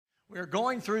We're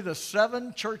going through the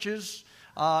 7 churches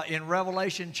in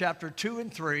Revelation chapter 2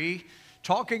 and 3,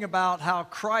 talking about how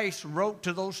Christ wrote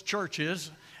to those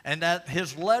churches and that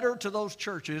his letter to those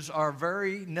churches are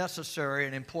very necessary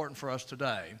and important for us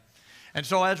today. And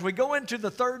so as we go into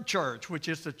the 3rd church, which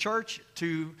is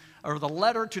the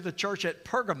letter to the church at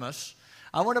Pergamus,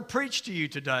 I want to preach to you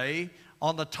today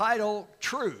on the title,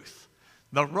 Truth,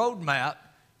 the Roadmap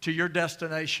to Your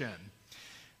Destination.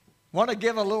 Want to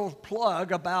give a little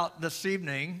plug about this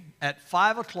evening at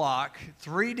 5 o'clock,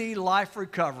 3D Life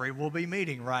Recovery will be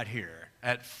meeting right here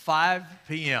at 5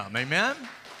 p.m. Amen?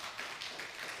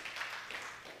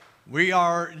 We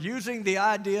are using the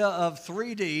idea of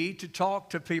 3D to talk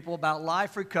to people about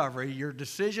life recovery. Your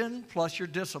decision plus your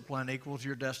discipline equals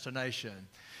your destination.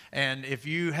 And if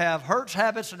you have hurts,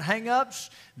 habits, and hang-ups,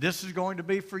 this is going to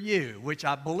be for you, which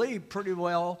I believe pretty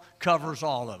well covers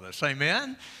all of us.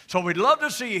 Amen? So we'd love to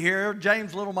see you here.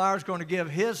 James Littlemeyer is going to give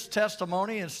his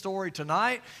testimony and story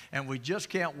tonight, and we just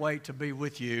can't wait to be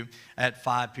with you at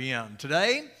 5 p.m.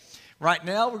 Today, right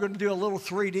now, we're going to do a little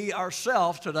 3D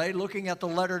ourselves today, looking at the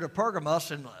letter to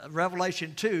Pergamus in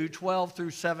Revelation 2, 12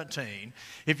 through 17.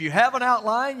 If you have an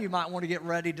outline, you might want to get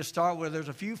ready to start with. There's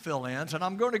a few fill-ins, and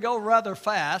I'm going to go rather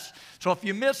fast. So if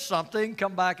you missed something,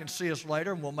 come back and see us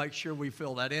later, and we'll make sure we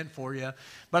fill that in for you.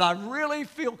 But I really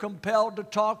feel compelled to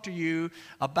talk to you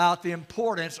about the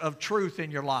importance of truth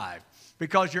in your life.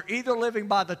 Because you're either living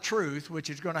by the truth, which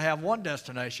is going to have one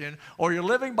destination, or you're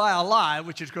living by a lie,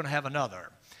 which is going to have another.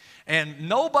 And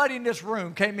nobody in this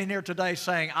room came in here today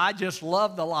saying, I just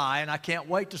love the lie and I can't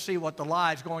wait to see what the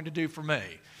lie is going to do for me.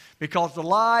 Because the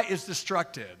lie is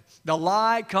destructive. The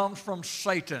lie comes from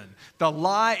Satan. The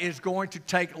lie is going to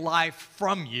take life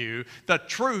from you. The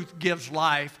truth gives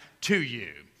life to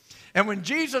you. And when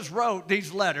Jesus wrote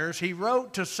these letters, he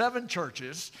wrote to 7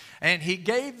 churches and he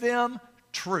gave them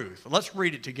truth. Let's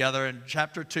read it together in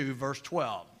chapter 2, verse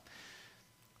 12.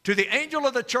 To the angel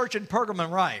of the church in Pergamum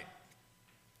write,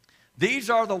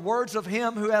 these are the words of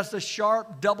him who has the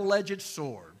sharp, double-edged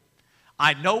sword.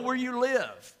 I know where you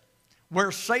live,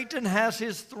 where Satan has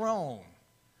his throne.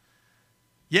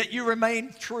 Yet you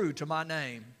remain true to my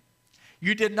name.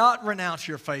 You did not renounce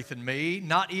your faith in me,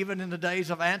 not even in the days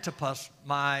of Antipas,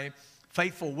 my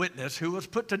faithful witness, who was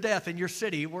put to death in your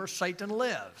city where Satan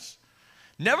lives.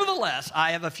 Nevertheless,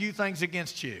 I have a few things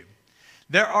against you.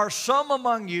 There are some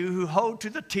among you who hold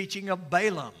to the teaching of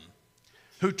Balaam,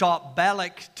 who taught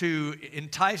Balak to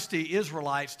entice the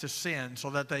Israelites to sin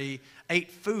so that they ate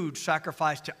food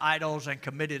sacrificed to idols and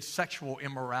committed sexual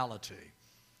immorality.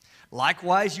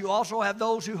 Likewise, you also have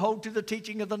those who hold to the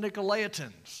teaching of the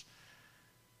Nicolaitans.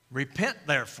 Repent,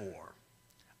 therefore.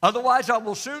 Otherwise, I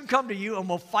will soon come to you and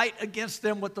will fight against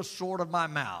them with the sword of my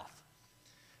mouth.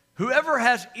 Whoever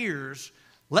has ears,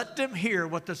 let them hear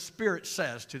what the Spirit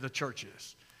says to the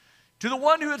churches. To the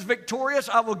one who is victorious,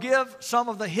 I will give some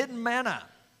of the hidden manna.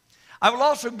 I will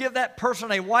also give that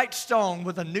person a white stone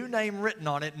with a new name written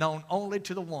on it, known only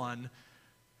to the one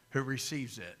who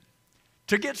receives it.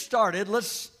 To get started,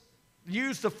 let's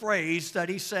use the phrase that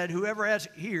he said, whoever has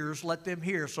ears, let them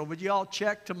hear. So would you all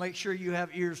check to make sure you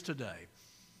have ears today?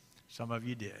 Some of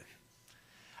you did.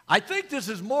 I think this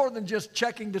is more than just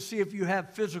checking to see if you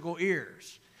have physical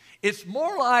ears. It's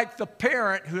more like the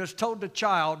parent who has told the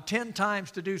child 10 times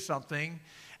to do something,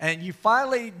 and you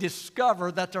finally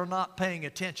discover that they're not paying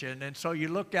attention, and so you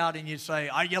look out and you say,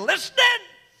 are you listening?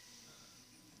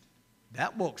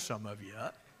 That woke some of you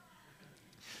up.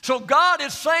 So God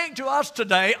is saying to us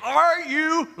today, are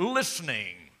you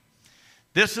listening?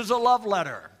 This is a love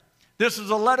letter. This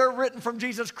is a letter written from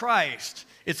Jesus Christ.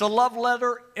 It's a love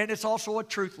letter, and it's also a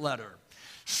truth letter.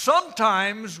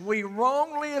 Sometimes we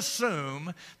wrongly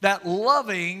assume that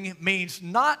loving means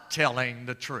not telling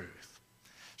the truth.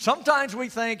 Sometimes we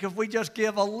think if we just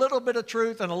give a little bit of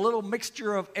truth and a little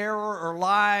mixture of error or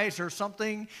lies or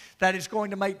something, that is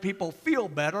going to make people feel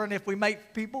better. And if we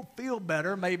make people feel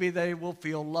better, maybe they will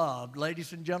feel loved.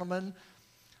 Ladies and gentlemen,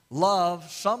 love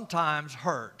sometimes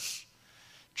hurts.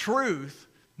 Truth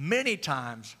many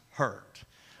times hurt.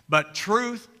 But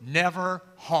truth never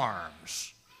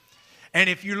harms. And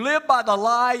if you live by the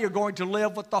lie, you're going to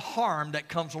live with the harm that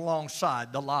comes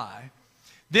alongside the lie.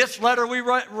 This letter we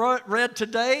read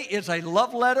today is a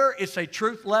love letter. It's a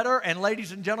truth letter. And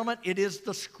ladies and gentlemen, it is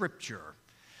the Scripture.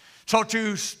 So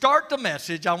to start the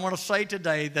message, I want to say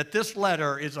today that this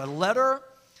letter is a letter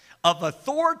of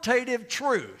authoritative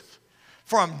truth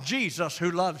from Jesus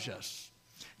who loves us.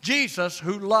 Jesus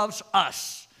who loves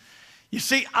us. You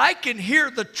see, I can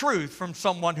hear the truth from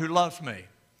someone who loves me.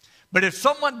 But if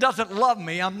someone doesn't love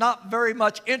me, I'm not very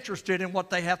much interested in what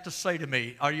they have to say to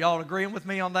me. Are you all agreeing with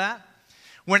me on that?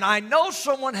 When I know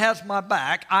someone has my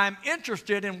back, I'm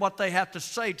interested in what they have to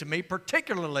say to me,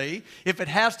 particularly if it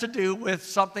has to do with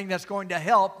something that's going to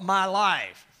help my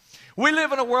life. We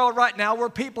live in a world right now where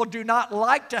people do not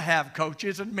like to have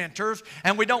coaches and mentors,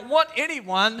 and we don't want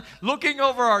anyone looking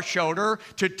over our shoulder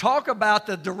to talk about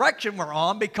the direction we're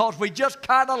on because we just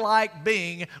kind of like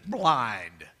being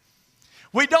blind.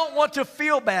 We don't want to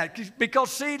feel bad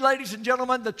because, see, ladies and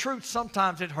gentlemen, the truth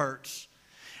sometimes it hurts.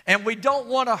 And we don't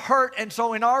want to hurt, and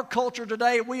so in our culture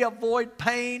today, we avoid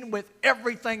pain with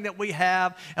everything that we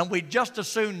have, and we just as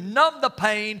soon numb the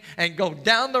pain and go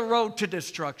down the road to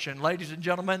destruction. Ladies and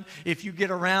gentlemen, if you get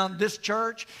around this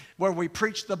church where we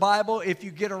preach the Bible, if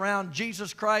you get around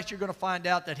Jesus Christ, you're going to find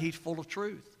out that He's full of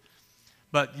truth.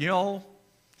 But, you know,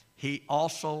 He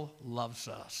also loves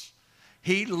us.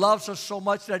 He loves us so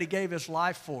much that He gave His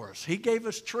life for us. He gave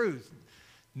us truth.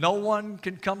 No one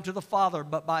can come to the Father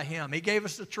but by Him. He gave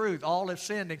us the truth. All have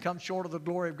sinned and come short of the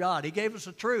glory of God. He gave us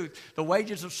the truth. The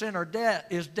wages of sin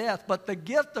is death, but the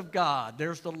gift of God,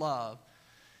 there's the love,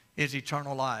 is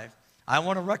eternal life. I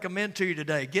want to recommend to you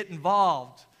today, get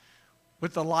involved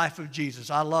with the life of Jesus.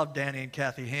 I love Danny and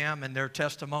Kathy Ham and their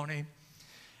testimony.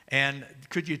 And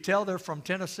could you tell they're from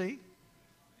Tennessee? Amen.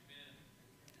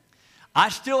 I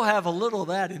still have a little of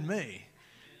that in me.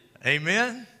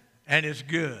 Amen? And it's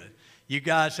good. You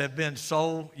guys have been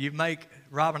you make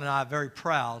Robin and I very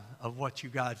proud of what you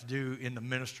guys do in the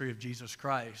ministry of Jesus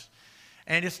Christ.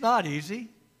 And it's not easy.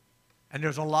 And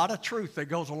there's a lot of truth that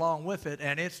goes along with it.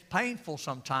 And it's painful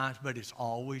sometimes, but it's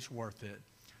always worth it.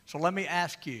 So let me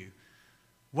ask you,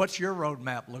 what's your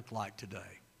roadmap look like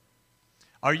today?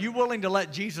 Are you willing to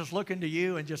let Jesus look into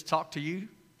you and just talk to you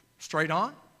straight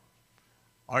on?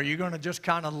 Are you going to just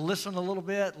kind of listen a little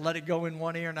bit, let it go in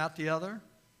one ear and out the other?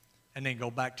 And then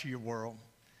go back to your world.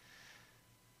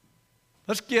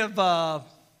 Let's give the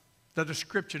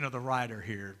description of the writer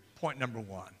here. Point number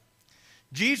 1.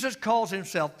 Jesus calls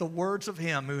Himself the words of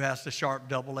Him who has the sharp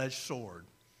double-edged sword.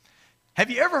 Have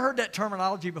you ever heard that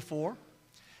terminology before?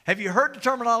 Have you heard the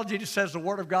terminology that says the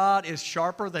Word of God is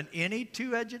sharper than any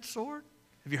two-edged sword?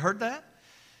 Have you heard that?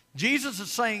 Jesus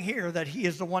is saying here that He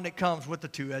is the one that comes with the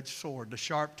two-edged sword, the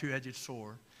sharp two-edged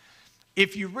sword.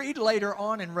 If you read later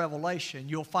on in Revelation,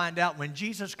 you'll find out when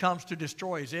Jesus comes to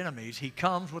destroy His enemies, He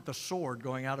comes with a sword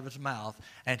going out of His mouth,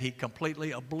 and He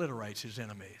completely obliterates His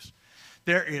enemies.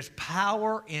 There is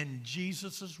power in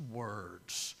Jesus'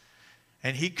 words.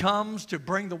 And He comes to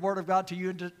bring the Word of God to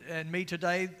you and me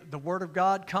today. The Word of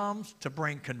God comes to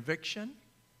bring conviction.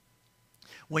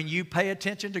 When you pay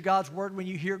attention to God's Word, when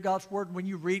you hear God's Word, when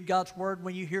you read God's Word,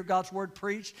 when you hear God's Word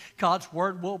preached, God's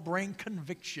Word will bring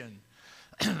conviction.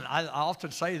 I often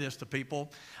say this to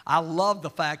people. I love the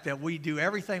fact that we do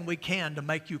everything we can to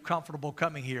make you comfortable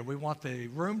coming here. We want the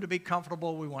room to be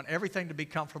comfortable. We want everything to be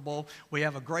comfortable. We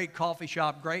have a great coffee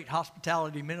shop, great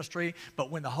hospitality ministry. But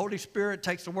when the Holy Spirit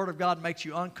takes the Word of God and makes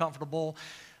you uncomfortable,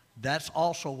 that's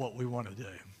also what we want to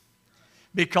do.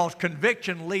 Because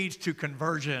conviction leads to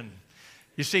conversion.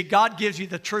 You see, God gives you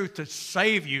the truth to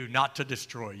save you, not to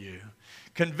destroy you.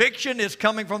 Conviction is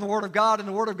coming from the Word of God, and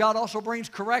the Word of God also brings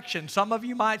correction. Some of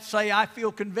you might say, I feel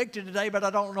convicted today, but I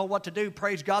don't know what to do.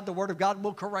 Praise God, the Word of God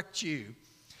will correct you.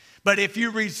 But if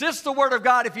you resist the Word of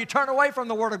God, if you turn away from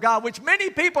the Word of God, which many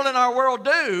people in our world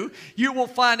do, you will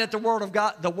find that the Word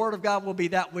of God will be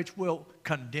that which will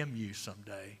condemn you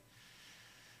someday.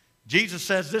 Jesus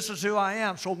says, this is who I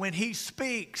am. So when He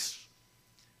speaks,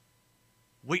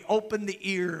 we open the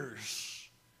ears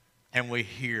and we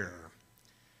hear.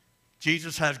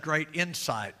 Jesus has great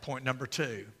insight, point number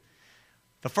 2.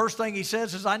 The first thing He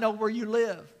says is, I know where you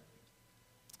live.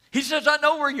 He says, I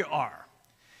know where you are.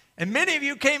 And many of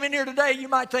you came in here today, you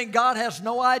might think God has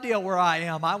no idea where I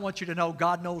am. I want you to know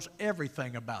God knows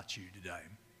everything about you today.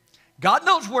 God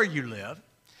knows where you live.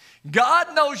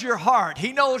 God knows your heart.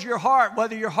 He knows your heart,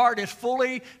 whether your heart is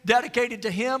fully dedicated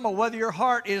to Him or whether your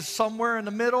heart is somewhere in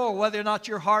the middle or whether or not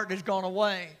your heart has gone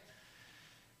away.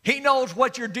 He knows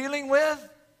what you're dealing with.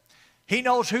 He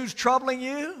knows who's troubling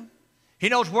you. He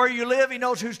knows where you live. He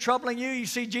knows who's troubling you. You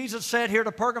see, Jesus said here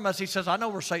to Pergamus, He says, I know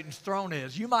where Satan's throne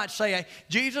is. You might say, hey,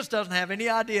 Jesus doesn't have any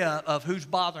idea of who's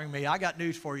bothering me. I got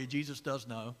news for you. Jesus does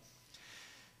know.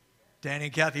 Danny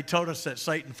and Kathy told us that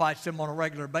Satan fights them on a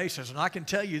regular basis. And I can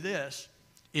tell you this.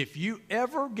 If you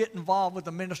ever get involved with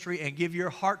the ministry and give your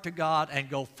heart to God and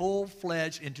go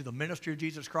full-fledged into the ministry of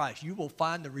Jesus Christ, you will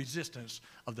find the resistance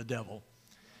of the devil.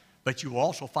 But you will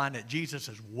also find that Jesus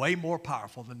is way more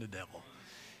powerful than the devil.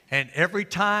 And every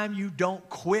time you don't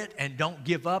quit and don't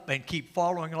give up and keep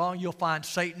following along, you'll find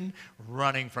Satan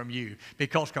running from you.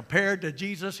 Because compared to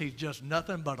Jesus, He's just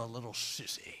nothing but a little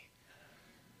sissy.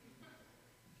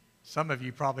 Some of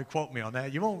you probably quote me on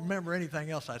that. You won't remember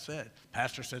anything else I said.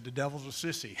 Pastor said the devil's a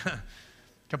sissy.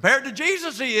 Compared to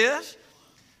Jesus, he is.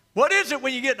 What is it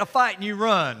when you get in a fight and you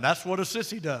run? That's what a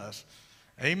sissy does.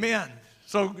 Amen.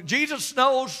 So Jesus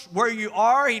knows where you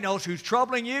are. He knows who's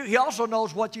troubling you. He also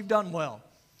knows what you've done well.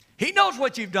 He knows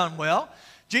what you've done well.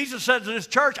 Jesus said to this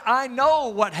church, I know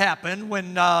what happened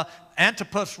when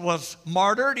Antipas was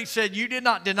martyred. He said, you did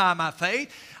not deny my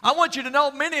faith. I want you to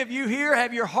know many of you here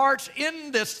have your hearts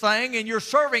in this thing and you're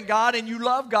serving God and you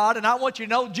love God, and I want you to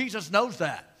know Jesus knows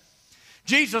that.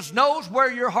 Jesus knows where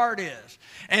your heart is.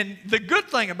 And the good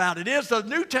thing about it is the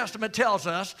New Testament tells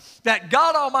us that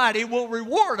God Almighty will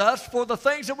reward us for the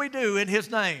things that we do in His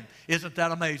name. Isn't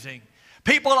that amazing?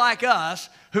 People like us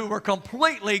who were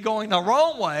completely going the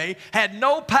wrong way, had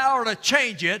no power to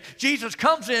change it. Jesus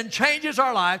comes in, changes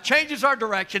our life, changes our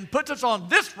direction, puts us on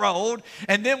this road,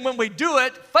 and then when we do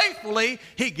it faithfully,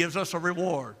 He gives us a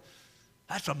reward.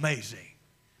 That's amazing.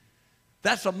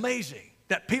 That's amazing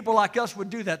that people like us would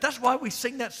do that. That's why we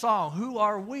sing that song, Who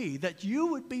Are We? That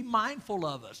you would be mindful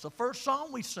of us, the first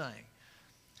song we sang.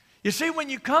 You see,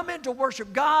 when you come in to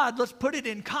worship God, let's put it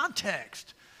in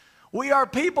context. We are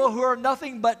people who are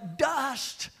nothing but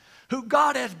dust, who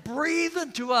God has breathed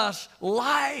into us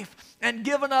life and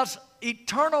given us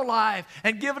eternal life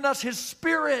and given us His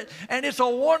Spirit. And it's a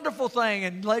wonderful thing.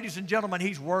 And ladies and gentlemen,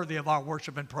 He's worthy of our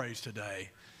worship and praise today.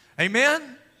 Amen?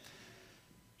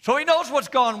 So He knows what's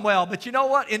gone well. But you know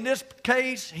what? In this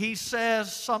case, He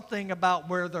says something about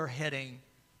where they're heading.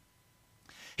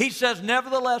 He says,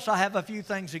 nevertheless, I have a few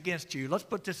things against you. Let's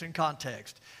put this in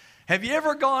context. Have you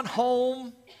ever gone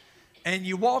home and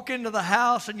you walk into the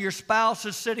house and your spouse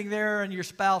is sitting there and your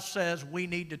spouse says, we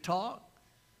need to talk?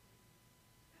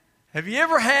 Have you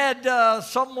ever had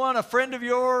someone, a friend of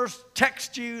yours,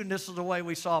 text you, and this is the way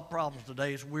we solve problems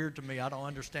today. It's weird to me. I don't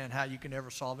understand how you can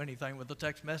ever solve anything with a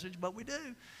text message, but we do.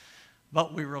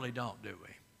 But we really don't, do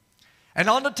we? And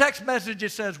on the text message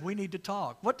it says, we need to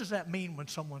talk. What does that mean when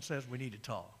someone says we need to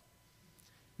talk?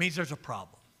 It means there's a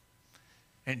problem.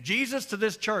 And Jesus to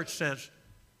this church says,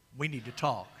 we need to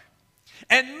talk.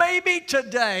 And maybe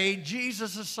today,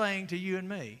 Jesus is saying to you and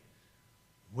me,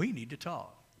 we need to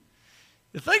talk.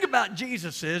 The thing about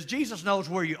Jesus is, Jesus knows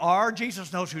where you are.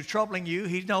 Jesus knows who's troubling you.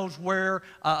 He knows where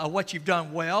what you've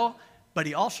done well, but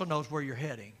He also knows where you're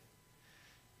heading.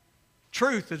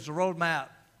 Truth is the roadmap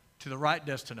to the right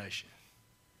destination.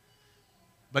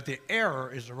 But the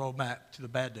error is the roadmap to the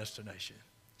bad destination.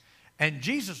 And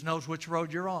Jesus knows which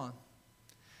road you're on.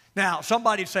 Now,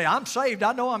 somebody say, I'm saved.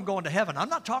 I know I'm going to heaven. I'm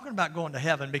not talking about going to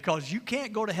heaven, because you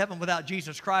can't go to heaven without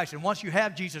Jesus Christ. And once you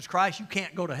have Jesus Christ, you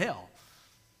can't go to hell.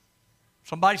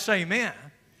 Somebody say amen.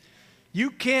 You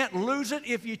can't lose it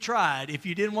if you tried. If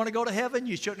you didn't want to go to heaven,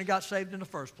 you shouldn't have got saved in the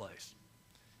first place.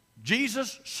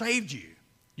 Jesus saved you.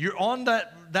 You're on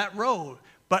that road.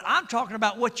 But I'm talking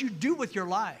about what you do with your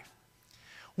life.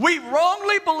 We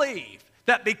wrongly believe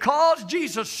that because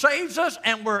Jesus saves us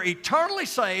and we're eternally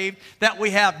saved, that we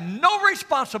have no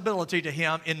responsibility to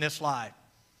Him in this life.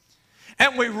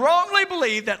 And we wrongly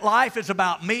believe that life is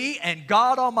about me and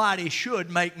God Almighty should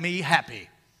make me happy.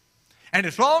 And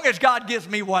as long as God gives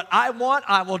me what I want,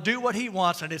 I will do what He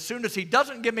wants. And as soon as He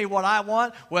doesn't give me what I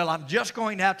want, well, I'm just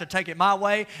going to have to take it my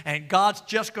way, and God's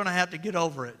just going to have to get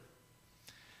over it.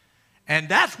 And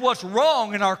that's what's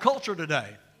wrong in our culture today.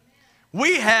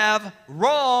 We have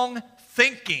wrong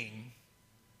thinking,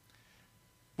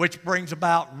 which brings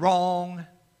about wrong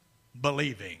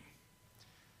believing.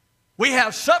 We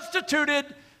have substituted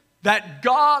that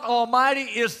God Almighty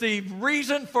is the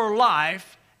reason for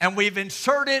life, and we've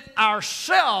inserted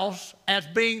ourselves as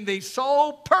being the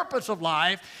sole purpose of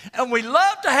life, and we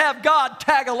love to have God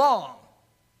tag along.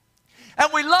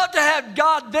 And we love to have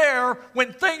God there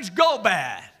when things go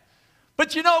bad.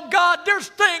 But you know, God, there's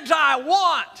things I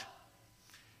want.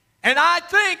 And I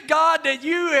think, God, that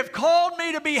you have called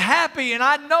me to be happy, and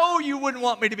I know you wouldn't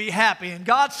want me to be happy. And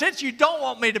God, since you don't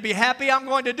want me to be happy, I'm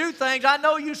going to do things. I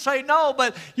know you say no,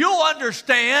 but you'll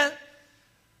understand.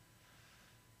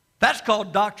 That's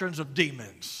called doctrines of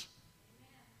demons.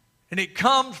 And it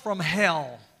comes from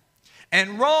hell.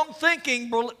 And wrong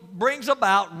thinking brings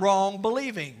about wrong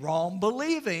believing. Wrong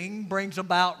believing brings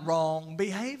about wrong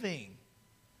behaving.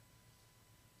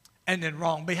 And then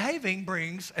wrong behaving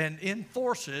brings and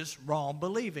enforces wrong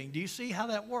believing. Do you see how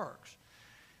that works?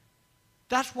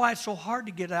 That's why it's so hard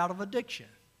to get out of addiction.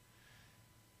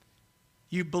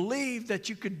 You believe that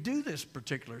you could do this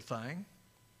particular thing.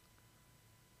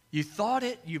 You thought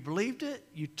it, you believed it,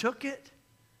 you took it,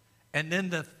 and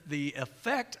then the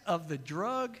effect of the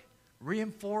drug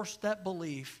reinforced that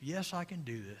belief. Yes, I can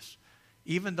do this.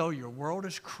 Even though your world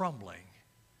is crumbling,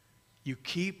 You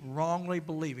keep wrongly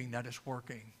believing that it's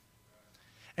working.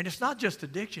 And it's not just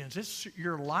addictions, it's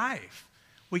your life.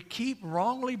 We keep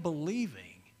wrongly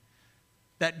believing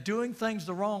that doing things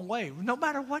the wrong way, no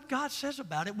matter what God says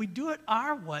about it, we do it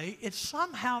our way,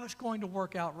 somehow it's going to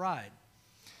work out right.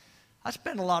 I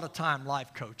spend a lot of time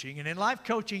life coaching, and in life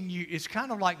coaching, it's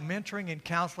kind of like mentoring and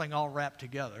counseling all wrapped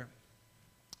together.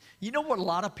 You know what a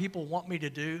lot of people want me to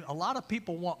do? A lot of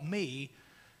people want me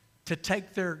to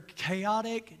take their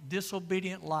chaotic,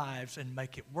 disobedient lives and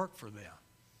make it work for them.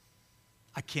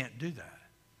 I can't do that.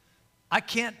 I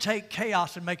can't take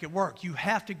chaos and make it work. You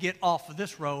have to get off of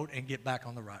this road and get back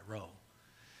on the right road.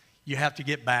 You have to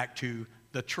get back to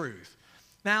the truth.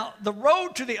 Now, the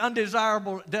road to the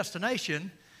undesirable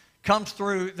destination comes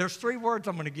through, there's 3 words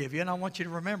I'm going to give you, and I want you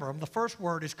to remember them. The first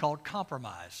word is called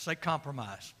compromise. Say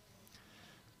compromise.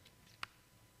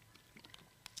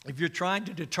 If you're trying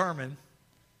to determine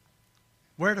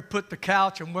where to put the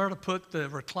couch and where to put the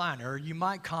recliner, you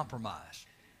might compromise.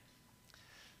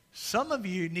 Some of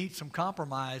you need some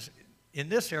compromise in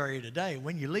this area today.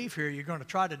 When you leave here, you're going to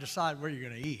try to decide where you're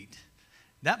going to eat.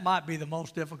 That might be the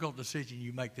most difficult decision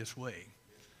you make this week.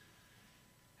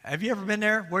 Have you ever been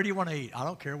there? Where do you want to eat? I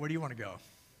don't care. Where do you want to go?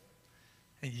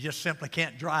 And you just simply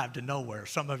can't drive to nowhere.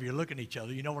 Some of you look at each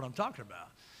other. You know what I'm talking about.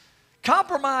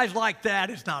 Compromise like that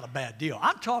is not a bad deal.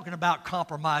 I'm talking about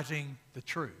compromising the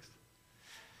truth.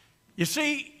 You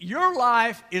see, your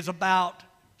life is about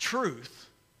truth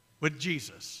with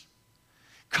Jesus.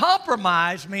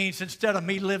 Compromise means instead of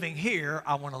me living here,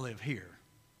 I want to live here.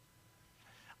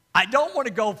 I don't want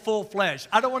to go full-fledged.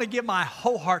 I don't want to give my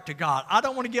whole heart to God. I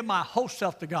don't want to give my whole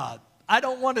self to God. I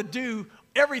don't want to do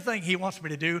everything He wants me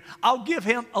to do. I'll give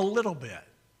Him a little bit.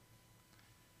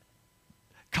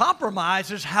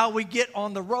 Compromise is how we get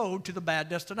on the road to the bad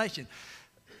destination.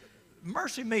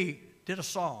 Mercy Me did a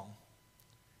song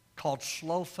called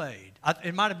Slow Fade.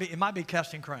 It might be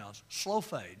Casting Crowns. Slow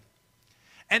Fade.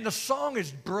 And the song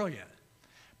is brilliant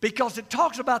because it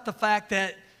talks about the fact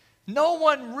that no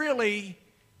one really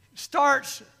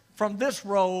starts from this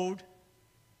road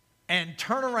and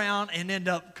turn around and end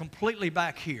up completely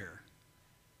back here.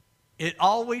 It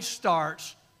always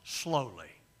starts slowly.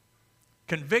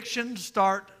 Convictions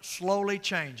start slowly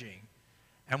changing,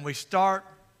 and we start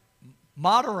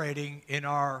moderating in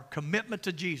our commitment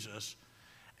to Jesus,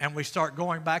 and we start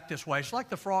going back this way. It's like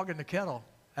the frog in the kettle.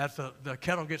 As the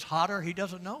kettle gets hotter, he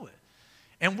doesn't know it.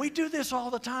 And we do this all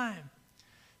the time.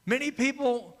 Many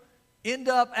people end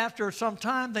up, after some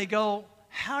time, they go,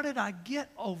 how did I get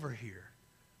over here?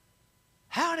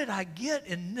 How did I get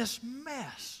in this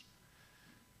mess?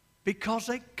 Because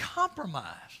they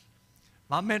compromised.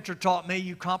 My mentor taught me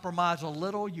you compromise a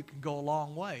little, you can go a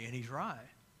long way, and he's right.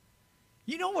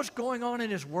 You know what's going on in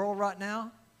this world right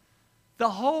now? The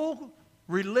whole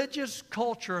religious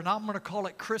culture, and I'm going to call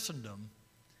it Christendom,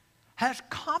 has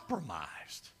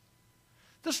compromised.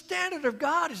 The standard of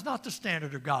God is not the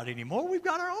standard of God anymore. We've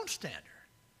got our own standard.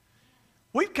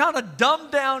 We've kind of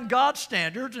dumbed down God's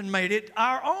standards and made it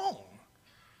our own.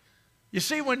 You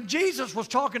see, when Jesus was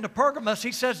talking to Pergamus,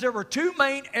 he says there were 2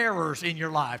 main errors in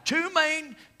your life, 2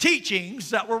 main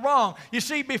teachings that were wrong. You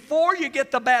see, before you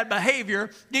get the bad behavior,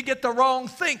 you get the wrong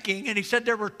thinking. And he said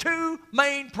there were 2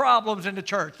 main problems in the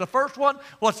church. The first one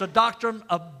was the doctrine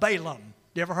of Balaam.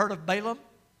 You ever heard of Balaam?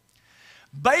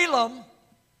 Balaam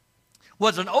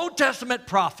was an Old Testament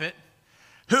prophet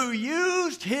who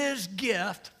used his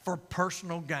gift for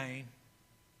personal gain.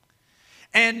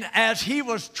 And as he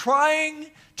was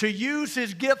trying to use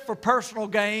his gift for personal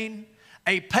gain,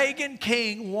 a pagan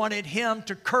king wanted him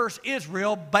to curse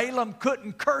Israel. Balaam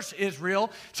couldn't curse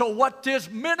Israel. So what this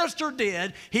minister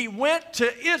did, he went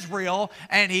to Israel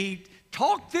and he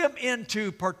talked them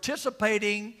into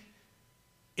participating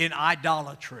in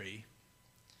idolatry.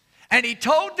 And he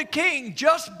told the king,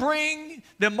 just bring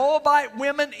the Moabite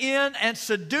women in and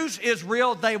seduce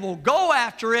Israel. They will go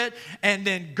after it, and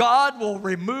then God will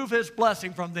remove His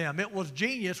blessing from them. It was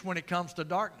genius when it comes to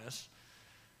darkness,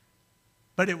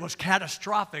 but it was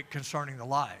catastrophic concerning the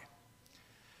light.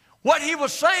 What he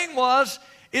was saying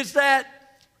is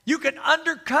that you can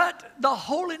undercut the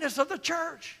holiness of the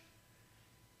church.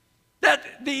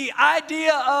 That the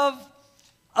idea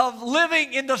of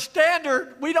living in the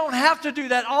standard, we don't have to do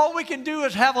that. All we can do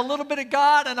is have a little bit of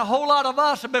God and a whole lot of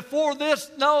us. And before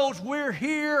this knows, we're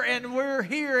here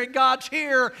and God's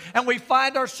here. And we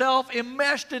find ourselves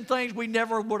enmeshed in things we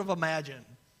never would have imagined.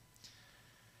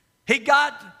 He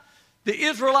got the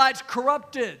Israelites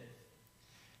corrupted.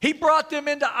 He brought them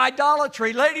into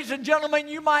idolatry. Ladies and gentlemen,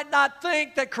 you might not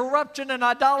think that corruption and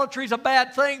idolatry is a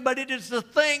bad thing, but it is the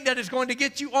thing that is going to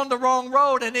get you on the wrong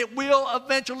road, and it will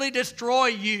eventually destroy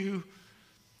you.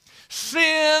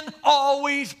 Sin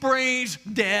always brings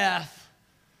death.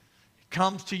 It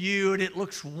comes to you and it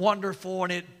looks wonderful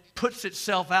and it puts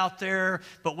itself out there,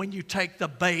 but when you take the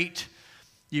bait,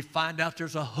 you find out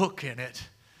there's a hook in it,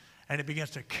 and it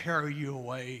begins to carry you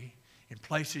away in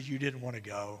places you didn't want to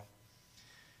go.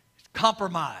 It's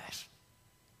compromise.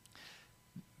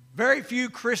 Very few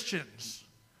Christians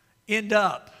end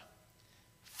up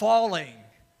falling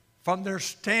from their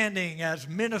standing as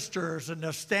ministers and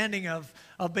their standing of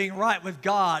being right with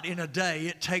God in a day.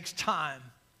 It takes time.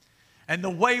 And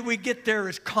the way we get there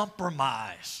is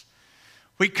compromise.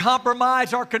 We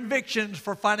compromise our convictions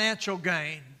for financial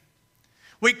gain.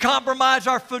 We compromise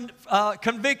our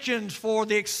convictions for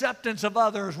the acceptance of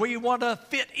others. We want to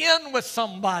fit in with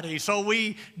somebody, so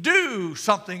we do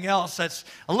something else that's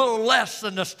a little less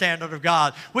than the standard of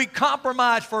God. We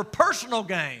compromise for personal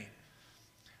gain.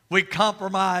 We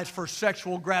compromise for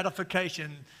sexual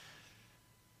gratification.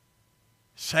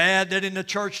 Sad that in the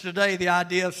church today, the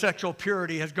idea of sexual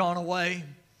purity has gone away.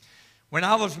 When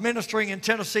I was ministering in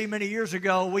Tennessee many years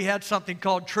ago, we had something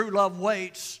called True Love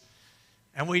Waits.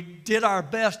 And we did our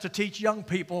best to teach young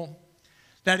people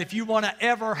that if you want to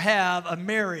ever have a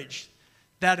marriage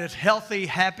that is healthy,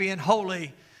 happy, and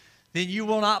holy, then you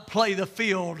will not play the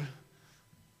field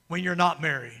when you're not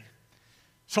married.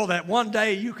 So that one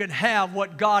day you can have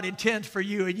what God intends for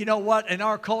you. And you know what? In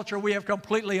our culture, we have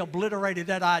completely obliterated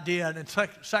that idea. And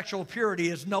sexual purity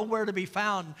is nowhere to be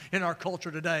found in our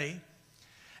culture today.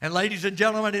 And ladies and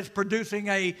gentlemen, it's producing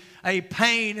a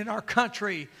pain in our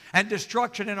country and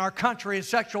destruction in our country. And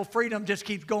sexual freedom just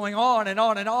keeps going on and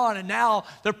on and on. And now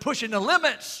they're pushing the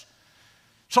limits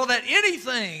so that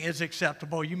anything is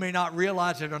acceptable. You may not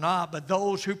realize it or not, but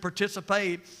those who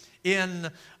participate in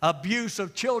abuse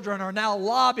of children are now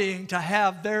lobbying to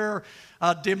have their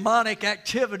demonic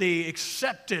activity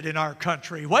accepted in our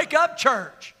country. Wake up,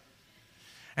 church.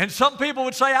 And some people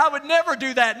would say, I would never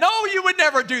do that. No, you would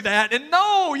never do that. And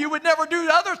no, you would never do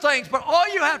other things. But all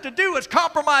you have to do is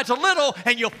compromise a little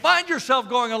and you'll find yourself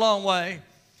going a long way.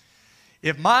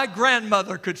 If my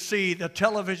grandmother could see the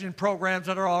television programs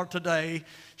that are on today,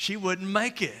 she wouldn't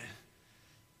make it.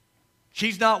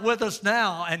 She's not with us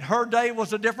now, and her day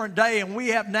was a different day, and we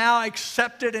have now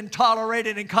accepted and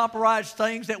tolerated and compromised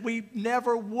things that we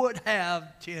never would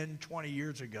have 10, 20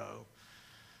 years ago.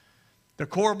 The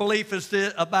core belief is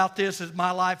about this is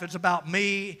my life is about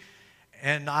me,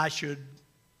 and God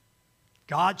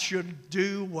should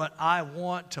do what I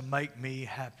want to make me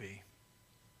happy.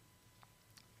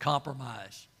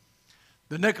 Compromise.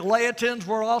 The Nicolaitans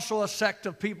were also a sect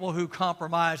of people who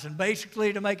compromised, and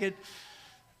basically, to make it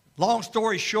long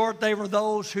story short, they were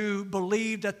those who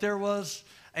believed that there was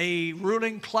a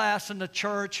ruling class in the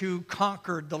church who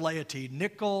conquered the laity.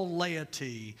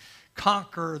 Nicolaity,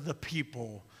 conquer the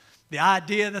people. The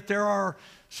idea that there are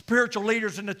spiritual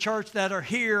leaders in the church that are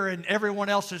here and everyone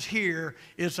else is here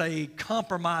is a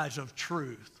compromise of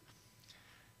truth.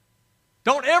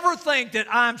 Don't ever think that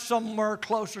I'm somewhere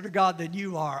closer to God than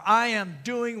you are. I am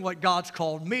doing what God's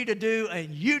called me to do,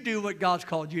 and you do what God's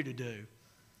called you to do.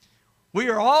 We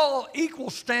are all equal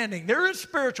standing. There is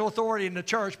spiritual authority in the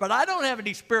church, but I don't have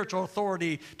any spiritual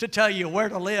authority to tell you where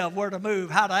to live, where to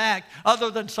move, how to act, other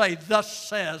than say, thus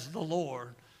says the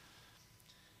Lord.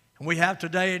 And we have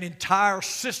today an entire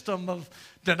system of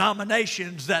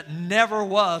denominations that never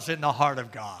was in the heart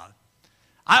of God.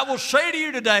 I will say to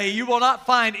you today, you will not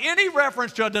find any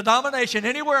reference to a denomination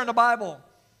anywhere in the Bible.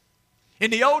 In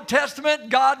the Old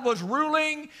Testament, God was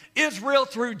ruling Israel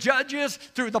through judges,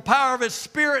 through the power of His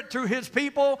Spirit, through His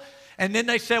people. And then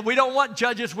they said, we don't want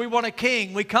judges, we want a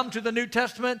king. We come to the New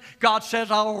Testament, God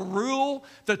says, I will rule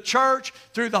the church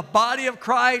through the body of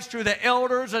Christ, through the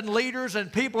elders and leaders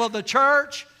and people of the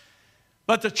church.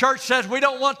 But the church says, we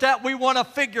don't want that, we want a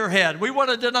figurehead. We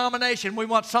want a denomination, we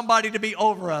want somebody to be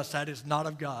over us. That is not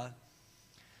of God.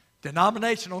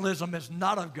 Denominationalism is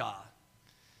not of God.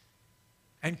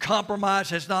 And compromise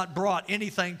has not brought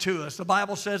anything to us. The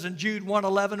Bible says in Jude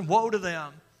 1:11, woe to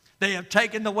them. They have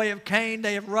taken the way of Cain.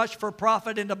 They have rushed for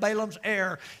profit into Balaam's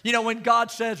error. You know, when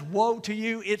God says, woe to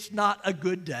you, it's not a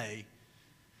good day.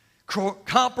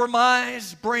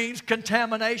 Compromise brings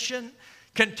contamination.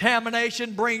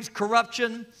 Contamination brings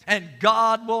corruption. And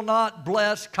God will not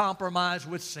bless compromise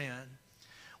with sin.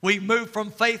 We move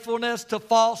from faithfulness to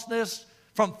falseness,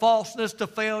 from falseness to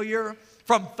failure,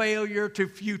 from failure to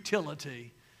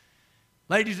futility.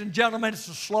 Ladies and gentlemen, it's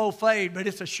a slow fade, but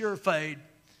it's a sure fade.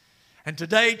 And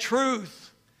today,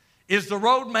 truth is the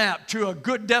roadmap to a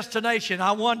good destination.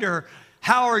 I wonder,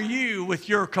 how are you with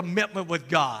your commitment with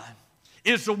God?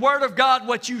 Is the Word of God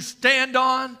what you stand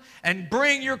on and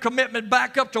bring your commitment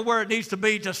back up to where it needs to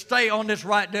be to stay on this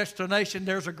right destination?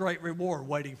 There's a great reward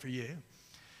waiting for you.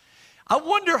 I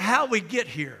wonder how we get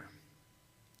here.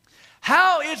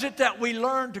 How is it that we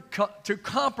learn to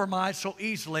compromise so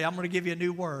easily? I'm going to give you a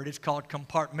new word. It's called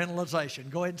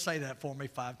compartmentalization. Go ahead and say that for me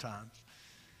 5 times.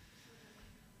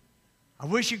 I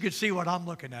wish you could see what I'm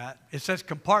looking at. It says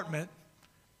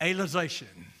compartmentalization.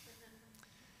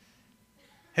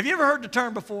 Have you ever heard the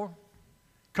term before?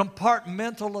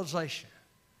 Compartmentalization.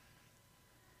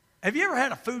 Have you ever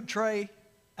had a food tray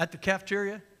at the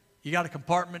cafeteria? You got a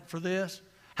compartment for this?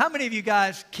 How many of you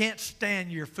guys can't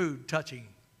stand your food touching?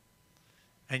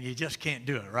 And you just can't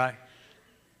do it, right?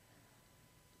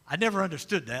 I never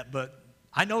understood that, but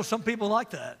I know some people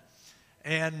like that.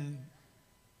 And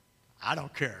I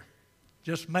don't care.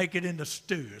 Just make it into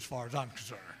stew as far as I'm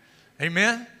concerned.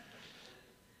 Amen?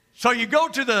 So you go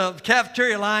to the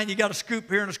cafeteria line, you got a scoop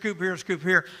here and a scoop here and a scoop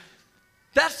here.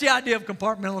 That's the idea of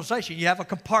compartmentalization. You have a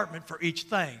compartment for each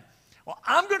thing. Well,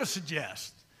 I'm going to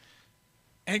suggest,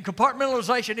 and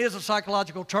compartmentalization is a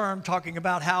psychological term talking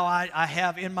about how I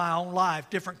have in my own life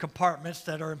different compartments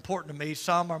that are important to me.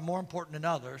 Some are more important than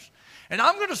others. And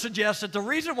I'm going to suggest that the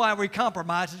reason why we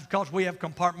compromise is because we have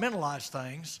compartmentalized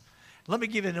things. Let me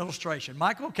give you an illustration.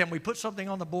 Michael, can we put something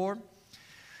on the board?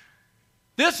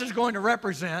 This is going to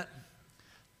represent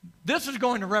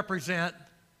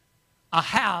a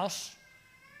house,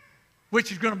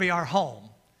 which is going to be our home.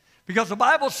 Because the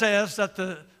Bible says that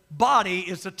the body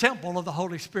is the temple of the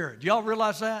Holy Spirit. Do y'all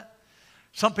realize that?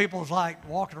 Some people's like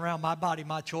walking around, my body,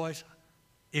 my choice.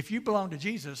 If you belong to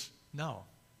Jesus, no.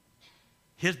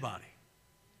 His body.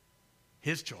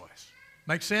 His choice.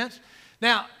 Make sense?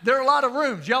 Now, there are a lot of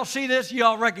rooms. Y'all see this?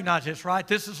 Y'all recognize this, right?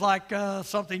 This is like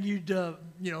something you'd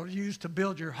use to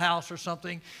build your house or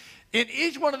something. In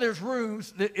each one of those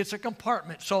rooms, it's a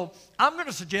compartment. So I'm going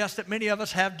to suggest that many of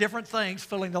us have different things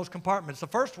filling those compartments. The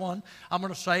first one I'm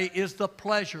going to say is the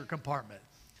pleasure compartment.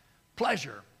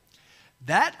 Pleasure.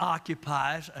 That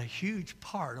occupies a huge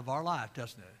part of our life,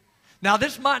 doesn't it? Now,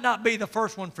 this might not be the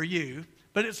first one for you,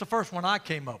 but it's the first one I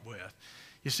came up with.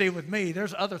 You see, with me,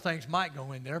 there's other things might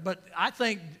go in there, but I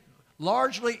think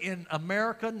largely in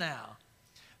America now,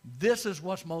 this is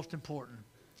what's most important.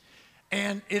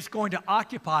 And it's going to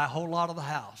occupy a whole lot of the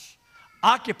house,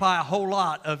 occupy a whole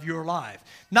lot of your life.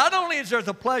 Not only is there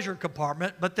the pleasure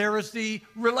compartment, but there is the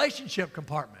relationship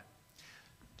compartment.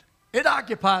 It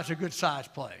occupies a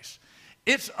good-sized place.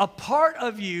 It's a part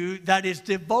of you that is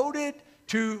devoted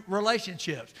to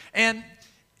relationships. And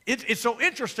it's so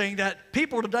interesting that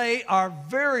people today are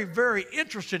very, very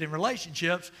interested in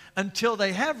relationships until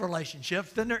they have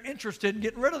relationships. Then they're interested in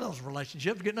getting rid of those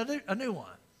relationships, getting a new one.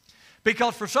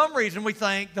 Because for some reason we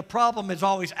think the problem is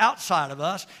always outside of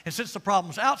us. And since the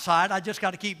problem's outside, I just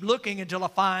got to keep looking until I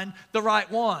find the right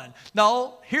one.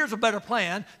 No, here's a better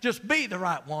plan. Just be the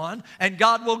right one, and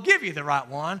God will give you the right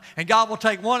one. And God will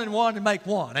take one and one and make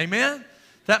one. Amen?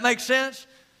 That makes sense?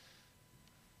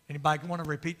 Anybody want to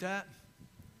repeat that?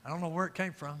 I don't know where it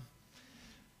came from.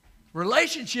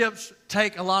 Relationships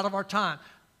take a lot of our time.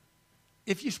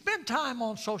 If you spend time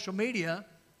on social media,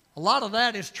 a lot of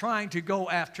that is trying to go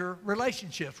after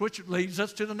relationships, which leads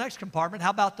us to the next compartment.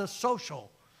 How about the social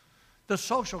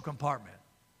compartment?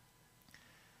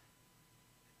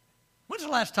 When's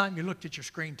the last time you looked at your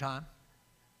screen time?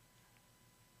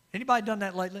 Anybody done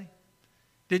that lately?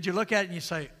 Did you look at it and you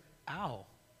say, ow,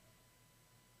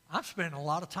 I'm spending a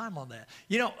lot of time on that.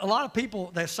 You know, a lot of people,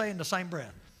 they say in the same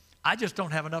breath, I just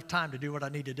don't have enough time to do what I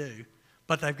need to do,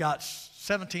 but they've got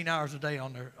 17 hours a day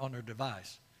on their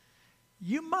device.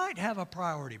 You might have a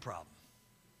priority problem.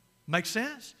 Make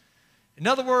sense? In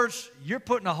other words, you're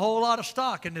putting a whole lot of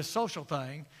stock in this social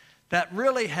thing that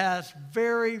really has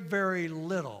very, very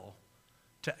little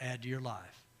to add to your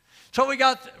life. So we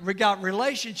got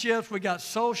relationships, we got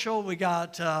social, we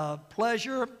got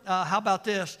pleasure. How about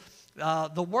this?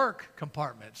 The work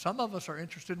compartment. Some of us are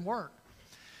interested in work.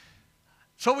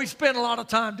 So we spend a lot of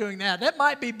time doing that. That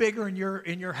might be bigger in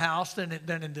your house than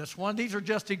in this one. These are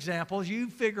just examples. You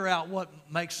figure out what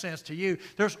makes sense to you.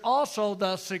 There's also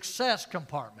the success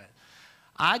compartment.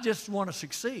 I just want to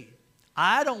succeed.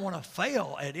 I don't want to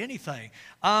fail at anything.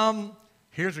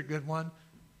 Here's a good one.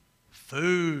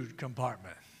 Food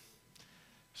compartment.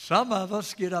 Some of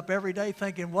us get up every day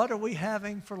thinking, what are we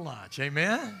having for lunch?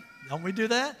 Amen? Don't we do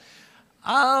that?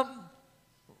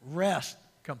 Rest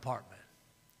compartment.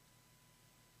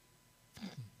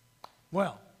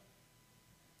 Well,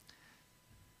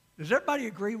 does everybody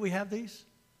agree we have these?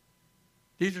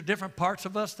 These are different parts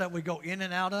of us that we go in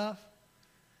and out of.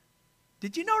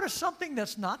 Did you notice something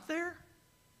that's not there?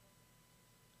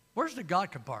 Where's the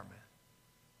God compartment?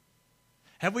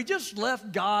 Have we just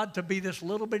left God to be this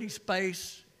little bitty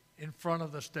space in front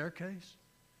of the staircase?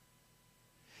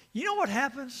 You know what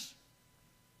happens?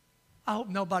 I hope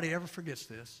nobody ever forgets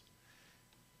this.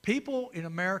 People in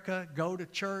America go to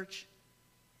church,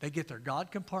 they get their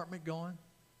God compartment going.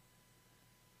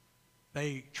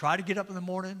 They try to get up in the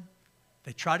morning.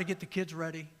 They try to get the kids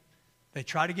ready. They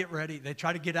try to get ready. They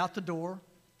try to get out the door.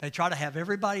 They try to have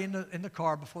everybody in the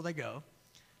car before they go.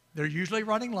 They're usually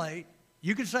running late.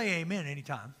 You can say amen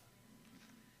anytime.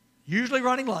 Usually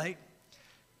running late.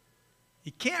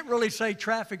 You can't really say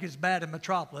traffic is bad in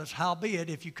Metropolis. Howbeit,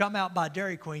 if you come out by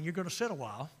Dairy Queen, you're going to sit a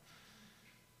while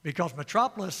because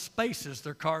Metropolis spaces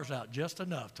their cars out just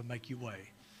enough to make you wait.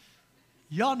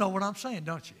 Y'all know what I'm saying,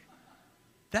 don't you?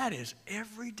 That is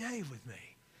every day with me.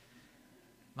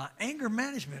 My anger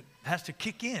management has to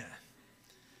kick in.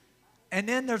 And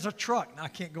then there's a truck. I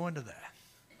can't go into that.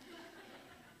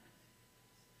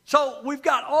 So we've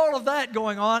got all of that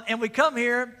going on, and we come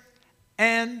here,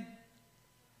 and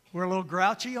we're a little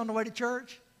grouchy on the way to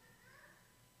church.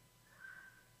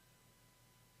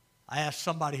 I asked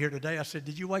somebody here today, I said,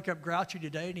 did you wake up grouchy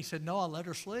today? And he said, no, I let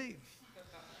her sleep.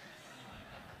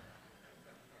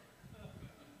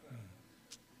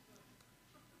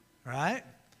 Right?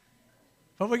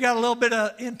 But we got a little bit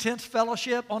of intense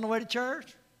fellowship on the way to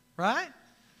church, right?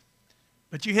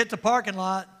 But you hit the parking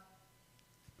lot.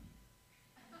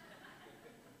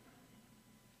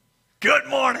 Good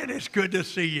morning, it's good to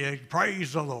see you.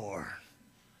 Praise the Lord.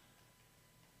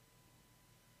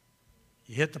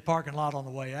 You hit the parking lot on the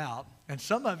way out, and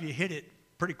some of you hit it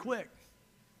pretty quick.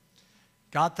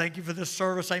 God, thank you for this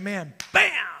service. Amen.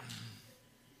 Bam!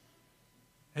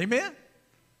 Amen?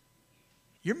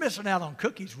 You're missing out on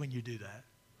cookies when you do that.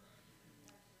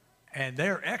 And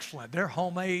they're excellent. They're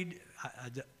homemade.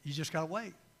 You just got to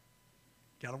wait.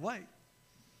 Got to wait.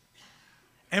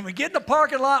 And we get in the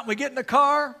parking lot, and we get in the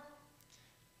car.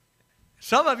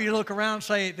 Some of you look around and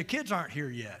say, the kids aren't here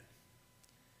yet.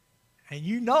 And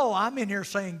you know I'm in here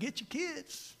saying, get your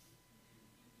kids.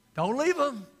 Don't leave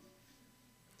them.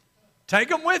 Take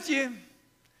them with you.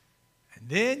 And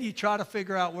then you try to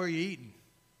figure out where you're eating.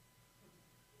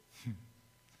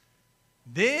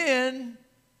 Then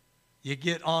you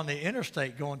get on the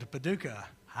interstate going to Paducah.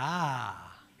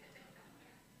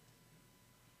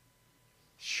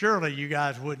 Surely you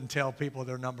guys wouldn't tell people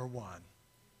they're number one.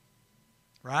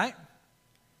 Right?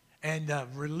 And the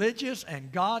religious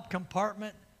and God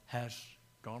compartment has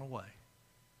gone away.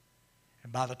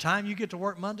 And by the time you get to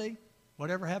work Monday,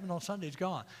 whatever happened on Sunday is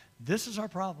gone. This is our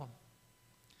problem.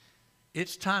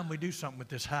 It's time we do something with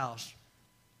this house.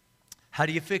 How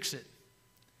do you fix it?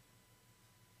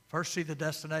 First, see the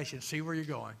destination. See where you're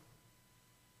going.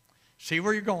 See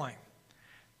where you're going.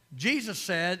 Jesus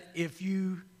said, if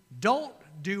you don't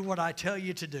do what I tell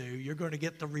you to do, you're going to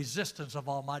get the resistance of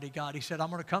Almighty God. He said, I'm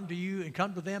going to come to you and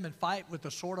come to them and fight with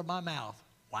the sword of my mouth.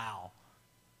 Wow.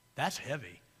 That's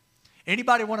heavy.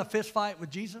 Anybody want a fist fight with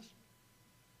Jesus?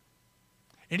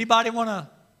 Anybody want to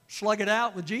slug it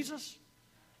out with Jesus?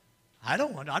 I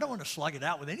don't want to slug it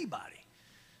out with anybody.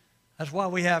 That's why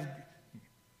we have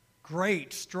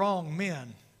great, strong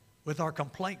men with our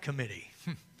complaint committee.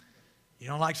 You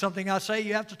don't like something I say,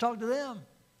 you have to talk to them.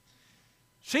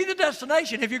 See the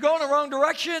destination. If you're going the wrong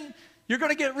direction, you're going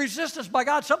to get resistance by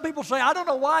God. Some people say, I don't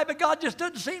know why, but God just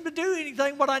doesn't seem to do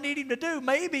anything what I need him to do.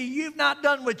 Maybe you've not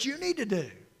done what you need to do.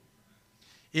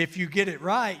 If you get it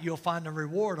right, you'll find the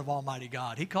reward of Almighty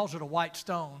God. He calls it a white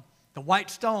stone. The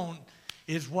white stone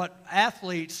is what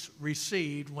athletes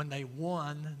received when they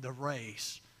won the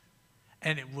race.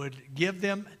 And it would give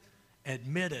them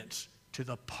admittance to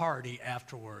the party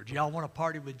afterwards. Y'all want to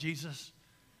party with Jesus?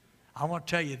 I want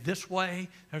to tell you, this way,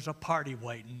 there's a party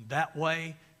waiting. That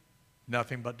way,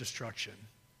 nothing but destruction.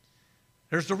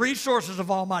 There's the resources of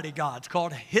Almighty God. It's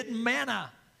called hidden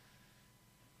manna.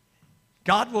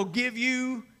 God will give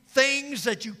you things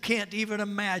that you can't even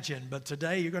imagine. But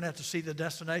today, you're going to have to see the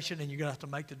destination, and you're going to have to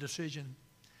make the decision.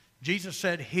 Jesus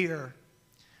said, here,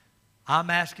 I'm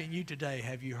asking you today,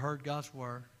 have you heard God's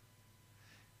word?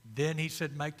 Then he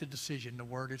said, make the decision. The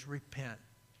word is repent.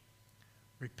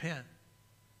 Repent.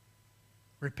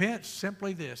 Repent,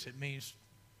 simply this. It means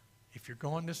if you're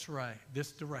going this way,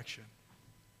 this direction,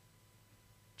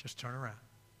 just turn around.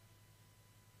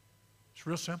 It's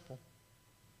real simple.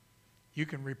 You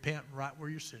can repent right where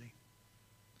you're sitting.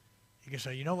 You can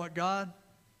say, you know what, God?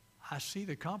 I see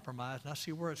the compromise, and I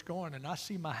see where it's going, and I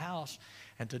see my house.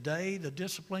 And today, the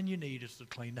discipline you need is to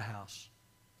clean the house.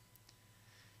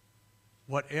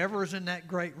 Whatever is in that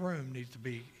great room needs to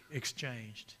be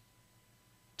exchanged.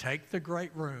 Take the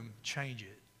great room, change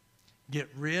it. Get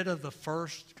rid of the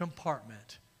first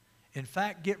compartment. In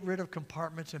fact, get rid of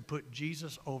compartments and put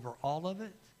Jesus over all of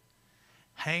it.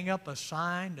 Hang up a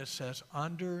sign that says,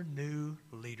 under new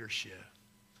leadership.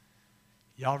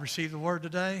 Y'all receive the word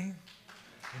today?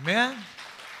 Amen?